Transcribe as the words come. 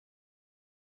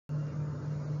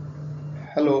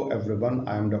Hello everyone,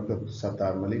 I am Dr.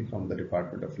 Sattar Malik from the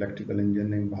Department of Electrical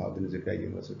Engineering, Bahauddin Zikri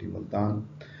University, Multan.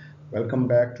 Welcome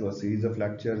back to a series of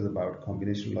lectures about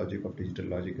combinational logic of digital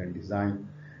logic and design.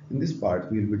 In this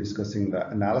part, we will be discussing the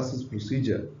analysis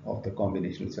procedure of the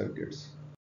combinational circuits.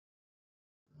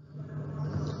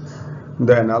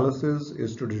 The analysis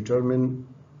is to determine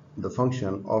the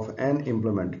function of an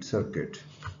implemented circuit.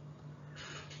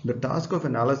 The task of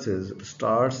analysis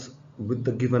starts with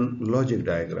the given logic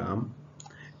diagram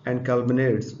and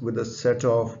culminates with a set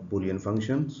of Boolean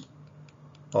functions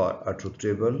or a truth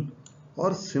table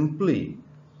or simply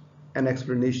an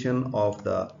explanation of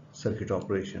the circuit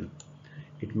operation.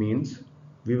 It means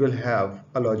we will have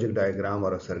a logic diagram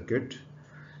or a circuit,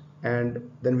 and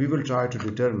then we will try to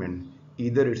determine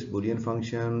either its Boolean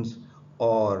functions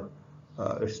or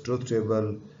its truth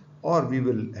table, or we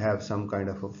will have some kind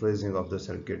of a phrasing of the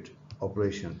circuit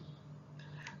operation.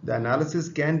 The analysis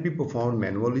can be performed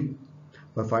manually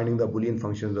by finding the Boolean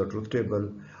functions or truth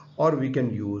table, or we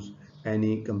can use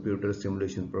any computer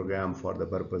simulation program for the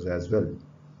purpose as well.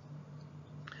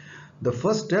 The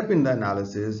first step in the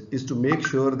analysis is to make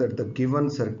sure that the given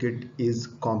circuit is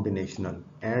combinational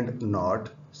and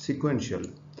not sequential.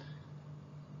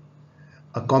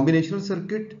 A combinational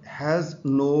circuit has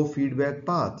no feedback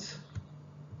paths.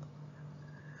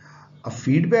 A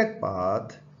feedback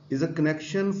path is a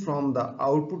connection from the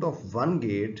output of one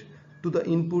gate to the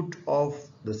input of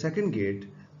the second gate,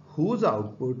 whose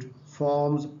output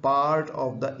forms part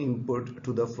of the input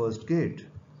to the first gate.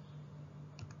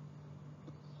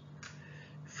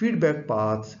 Feedback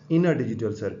paths in a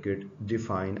digital circuit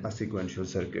define a sequential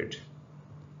circuit.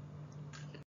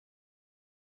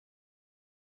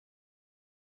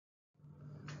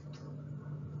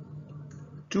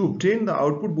 To obtain the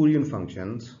output Boolean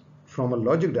functions from a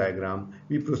logic diagram,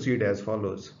 we proceed as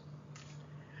follows.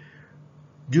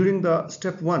 During the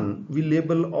step 1, we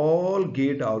label all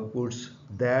gate outputs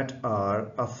that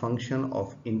are a function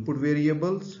of input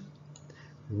variables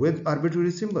with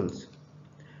arbitrary symbols,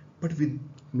 but with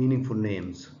meaningful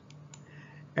names.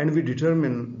 And we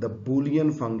determine the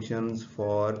Boolean functions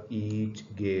for each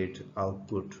gate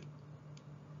output.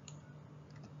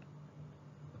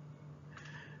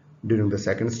 During the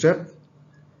second step,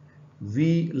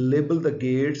 we label the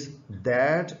gates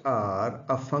that are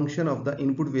a function of the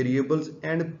input variables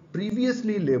and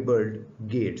previously labeled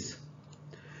gates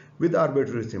with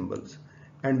arbitrary symbols.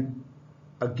 And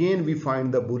again, we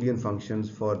find the Boolean functions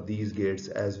for these gates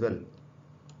as well.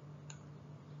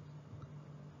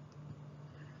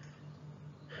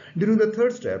 During the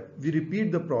third step, we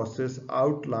repeat the process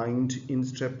outlined in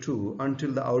step 2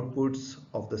 until the outputs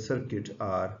of the circuit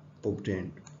are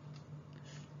obtained.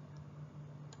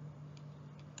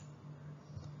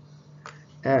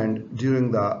 And during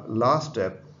the last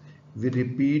step, we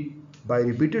repeat by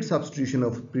repeated substitution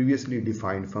of previously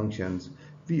defined functions,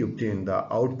 we obtain the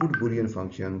output Boolean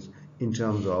functions in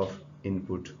terms of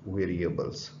input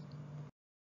variables.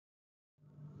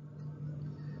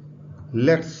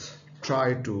 Let's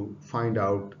try to find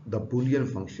out the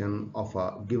Boolean function of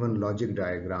a given logic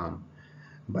diagram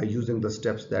by using the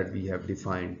steps that we have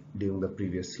defined during the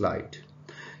previous slide.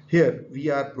 Here we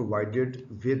are provided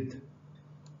with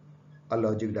a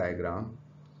logic diagram.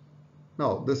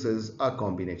 Now this is a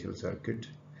combinational circuit.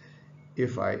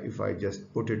 If I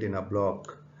just put it in a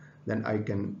block, then I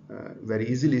can very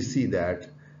easily see that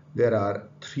there are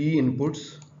 3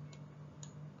 inputs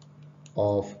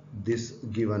of this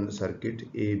given circuit,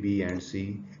 A, B and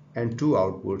C, and 2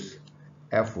 outputs,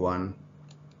 F1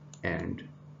 and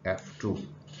F2.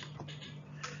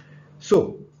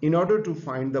 So in order to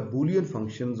find the Boolean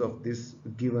functions of this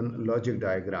given logic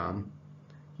diagram,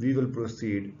 we will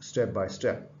proceed step by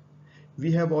step.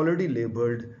 We have already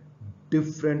labeled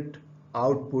different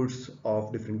outputs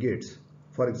of different gates.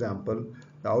 For example,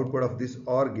 the output of this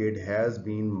OR gate has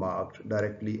been marked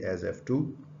directly as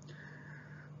F2.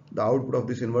 The output of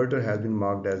this inverter has been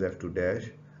marked as F2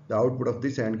 dash. The output of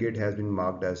this AND gate has been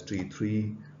marked as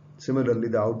T3. Similarly,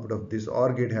 the output of this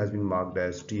OR gate has been marked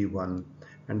as T1,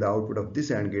 and the output of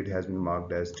this AND gate has been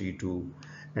marked as T2.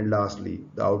 And lastly,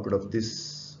 the output of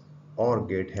this OR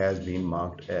gate has been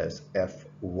marked as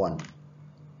F1.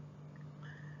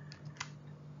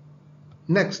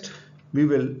 Next, we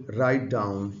will write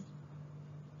down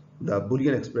the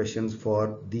Boolean expressions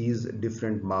for these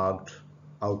different marked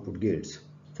output gates.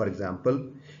 For example,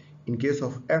 in case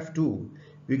of F2,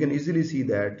 we can easily see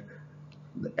that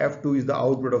the F2 is the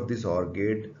output of this OR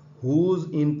gate whose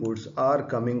inputs are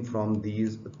coming from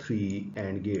these 3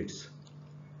 AND gates.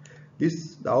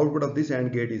 The output of this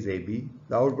AND gate is AB,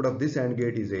 the output of this AND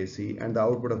gate is AC, and the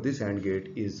output of this AND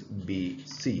gate is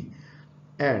BC.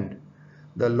 And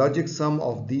the logic sum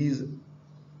of these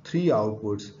three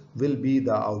outputs will be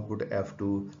the output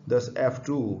F2. Thus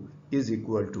F2 is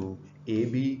equal to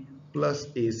AB plus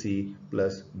AC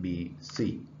plus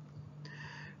BC.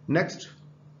 Next,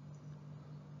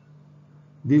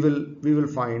 we will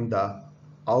find the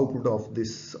output of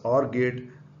this OR gate.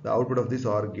 The output of this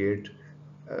OR gate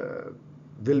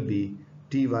will be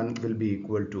T1 will be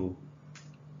equal to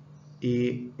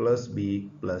A plus B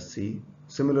plus C.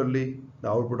 Similarly, the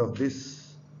output of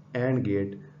this AND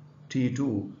gate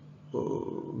T2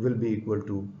 will be equal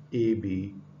to A,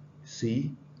 B,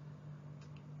 C.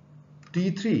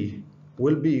 T3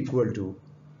 will be equal to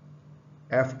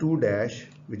F2 dash,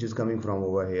 which is coming from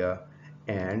over here,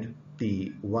 and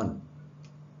T1.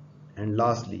 And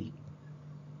lastly,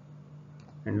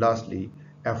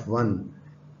 F1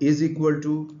 is equal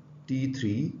to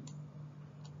T3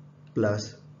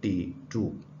 plus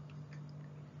T2.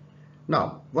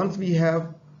 Now, once we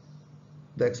have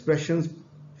the expressions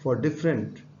for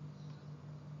different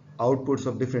outputs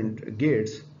of different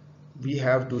gates, we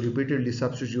have to repeatedly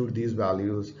substitute these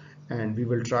values, and we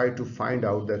will try to find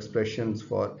out the expressions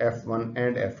for F1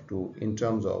 and F2 in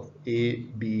terms of A,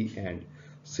 B, and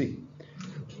C.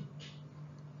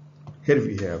 Here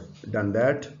we have done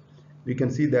that. We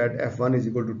can see that F1 is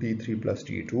equal to T3 plus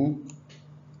T2.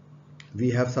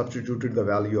 We have substituted the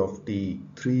value of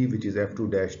T3, which is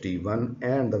F2 dash T1,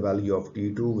 and the value of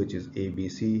T2, which is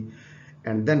ABC,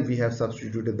 and then we have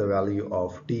substituted the value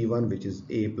of T1, which is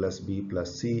A plus B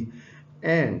plus C,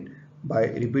 and by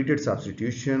repeated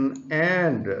substitution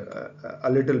and a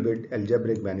little bit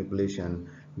algebraic manipulation,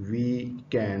 we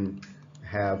can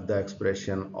have the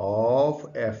expression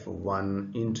of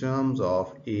F1 in terms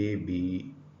of A,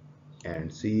 B,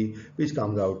 and C, which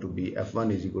comes out to be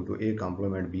F1 is equal to A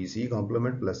complement B C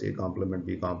complement plus A complement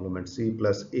B complement C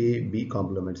plus A B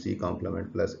complement C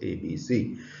complement plus A B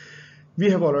C.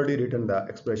 We have already written the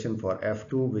expression for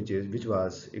F2, which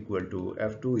was equal to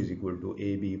F2 is equal to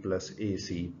AB plus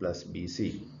AC plus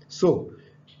BC. So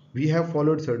we have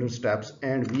followed certain steps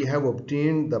and we have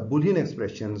obtained the Boolean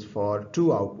expressions for two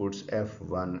outputs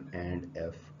F1 and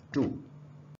F2.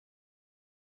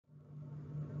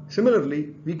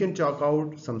 Similarly, we can chalk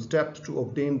out some steps to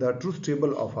obtain the truth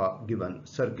table of a given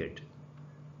circuit.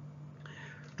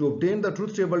 To obtain the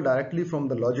truth table directly from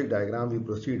the logic diagram, we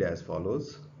proceed as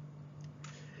follows.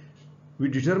 We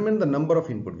determine the number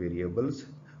of input variables,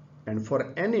 and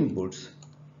for n inputs,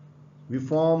 we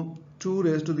form 2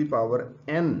 raised to the power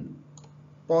n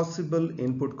possible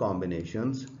input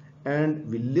combinations, and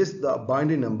we list the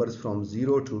binary numbers from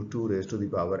 0 to 2 raised to the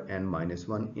power n minus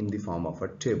 1 in the form of a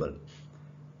table.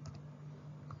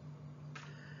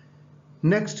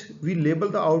 Next, we label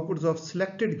the outputs of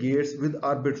selected gates with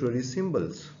arbitrary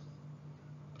symbols.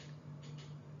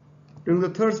 During the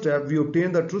third step, we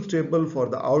obtain the truth table for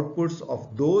the outputs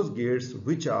of those gates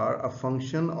which are a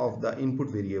function of the input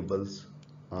variables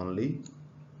only.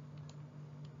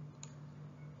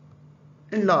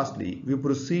 And lastly, we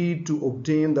proceed to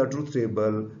obtain the truth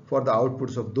table for the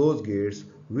outputs of those gates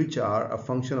which are a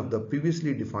function of the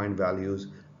previously defined values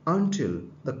until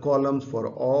the columns for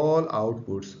all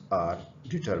outputs are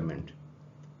determined.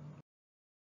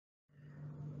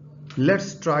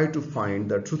 Let's try to find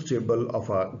the truth table of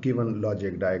a given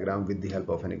logic diagram with the help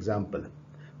of an example.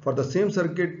 For the same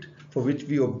circuit for which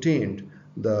we obtained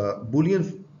the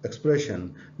Boolean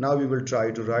expression, now we will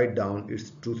try to write down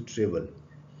its truth table.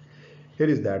 Here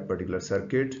is that particular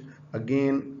circuit.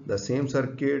 Again, the same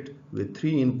circuit with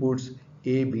 3 inputs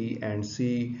A, B, and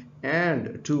C,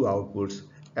 and 2 outputs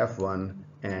F1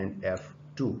 and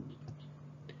F2.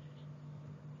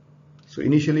 So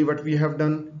initially what we have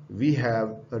done, we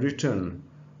have written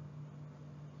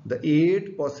the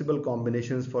 8 possible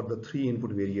combinations for the 3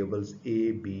 input variables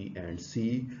A, B, and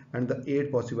C, and the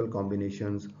 8 possible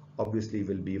combinations obviously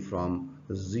will be from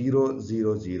 0,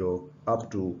 0, 0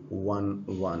 up to 1,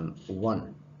 1,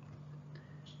 1.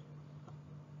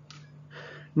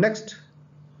 Next,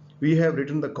 we have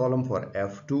written the column for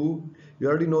F2. You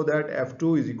already know that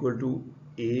F2 is equal to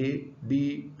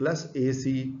AB plus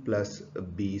AC plus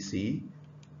BC.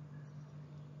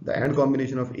 The AND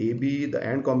combination of AB, the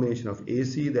AND combination of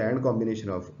AC, the AND combination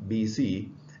of BC,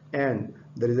 and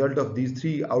the result of these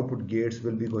 3 output gates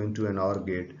will be going to an OR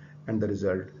gate, and the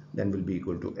result then will be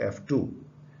equal to F2.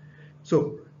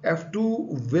 So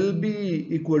F2 will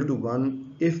be equal to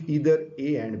 1 if either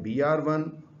A and B are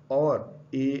 1, or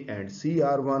A and C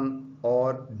are 1,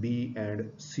 or B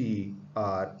and C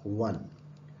are 1.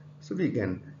 So we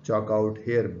can chalk out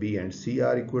here B and C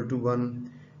are equal to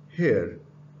 1, here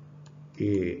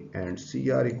A and C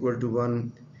are equal to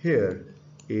 1, here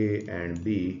A and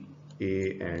B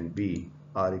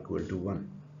are equal to 1,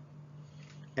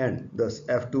 and thus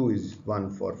F2 is 1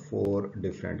 for 4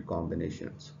 different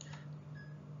combinations.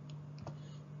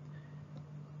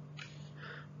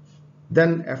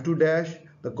 Then F2 dash,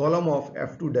 the column of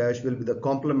F2 dash will be the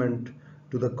complement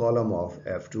to the column of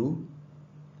F2.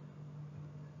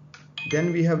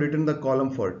 Then we have written the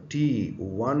column for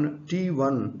T1.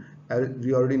 T1,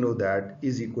 we already know that,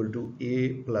 is equal to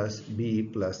A plus B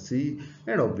plus C,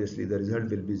 and obviously the result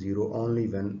will be 0 only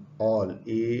when all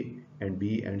A and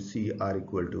B and C are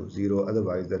equal to 0.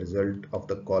 Otherwise the result of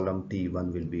the column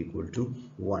T1 will be equal to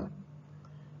 1.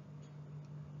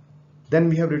 Then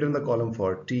we have written the column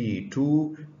for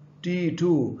T2.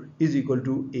 T2 is equal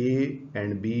to A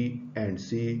and B and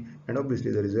C, and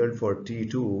obviously the result for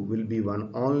T2 will be 1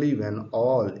 only when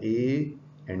all A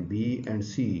and B and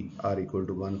C are equal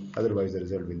to 1. Otherwise the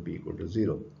result will be equal to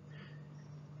 0.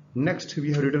 Next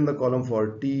we have written the column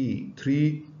for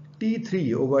T3.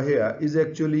 T3 over here is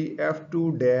actually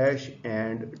F2 dash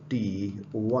and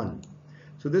T1.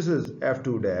 So this is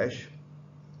F2 dash.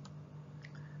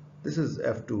 This is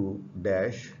F2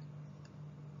 dash,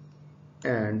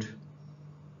 and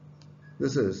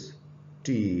this is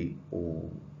T1,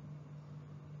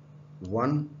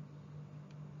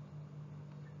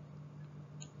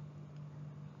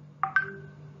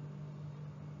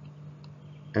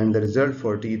 and the result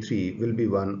for T3 will be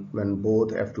 1 when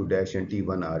both F2 dash and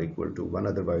T1 are equal to 1.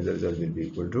 Otherwise the result will be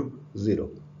equal to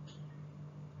 0.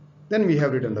 Then we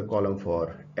have written the column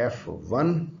for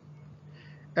F1.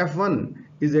 F1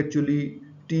 is actually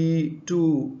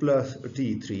T2 plus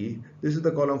T3. This is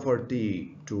the column for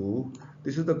T2.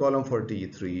 This is the column for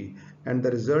T3. And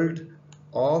the result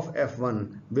of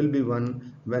F1 will be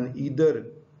 1 when either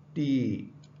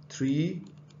T3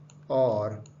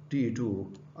 or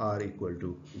T2 are equal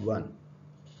to 1.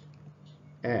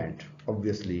 And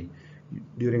obviously,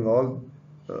 during all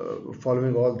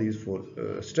following all these four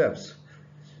steps,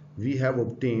 we have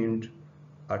obtained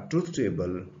a truth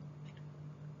table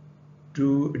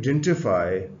to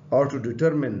identify or to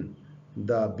determine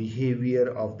the behavior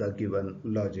of the given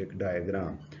logic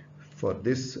diagram. For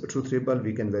this truth table,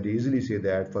 we can very easily say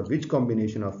that for which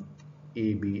combination of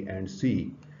A, B and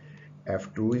C,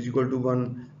 F2 is equal to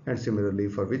 1, and similarly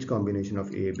for which combination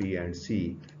of A, B and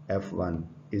C, F1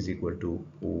 is equal to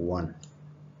 1.